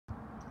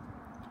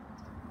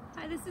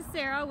Hi, this is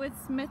Sarah with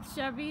Smith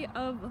Chevy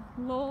of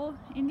Lowell,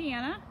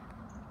 Indiana.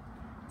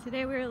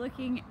 Today we're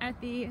looking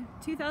at the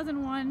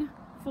 2001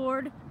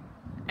 Ford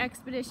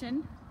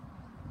Expedition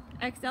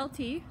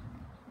XLT.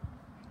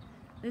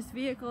 This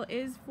vehicle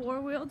is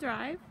four-wheel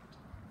drive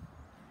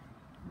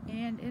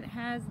and it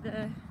has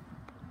the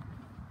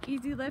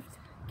easy lift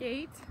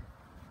gate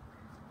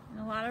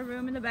and a lot of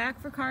room in the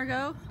back for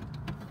cargo.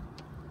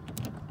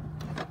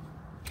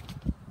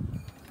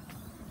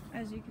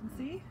 As you can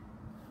see,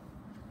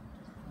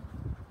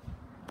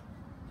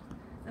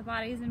 the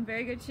body is in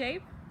very good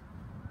shape.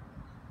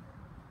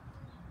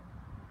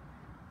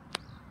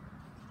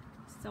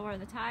 So are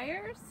the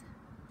tires.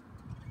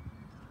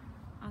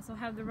 Also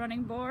have the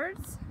running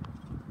boards.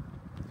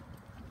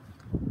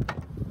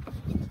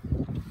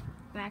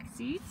 Back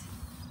seat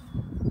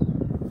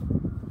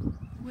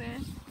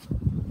with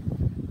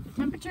the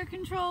temperature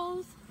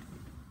controls.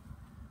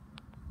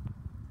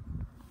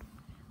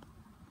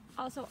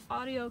 Also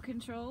audio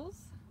controls.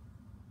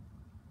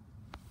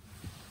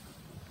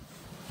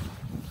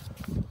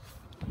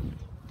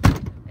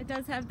 It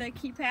does have the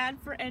keypad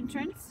for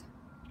entrance,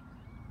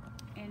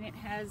 and it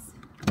has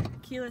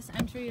keyless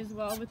entry as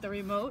well with the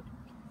remote.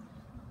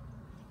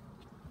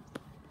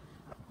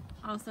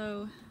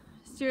 Also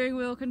steering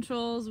wheel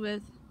controls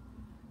with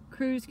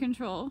cruise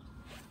control.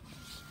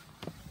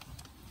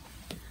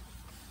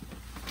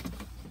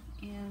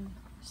 And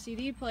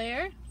CD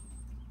player.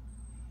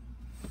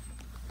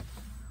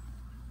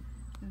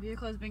 The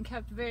vehicle has been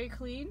kept very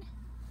clean.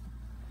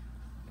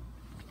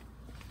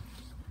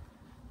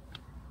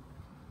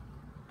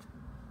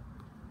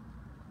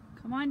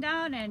 Come on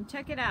down and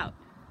check it out.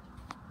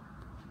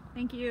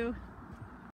 Thank you.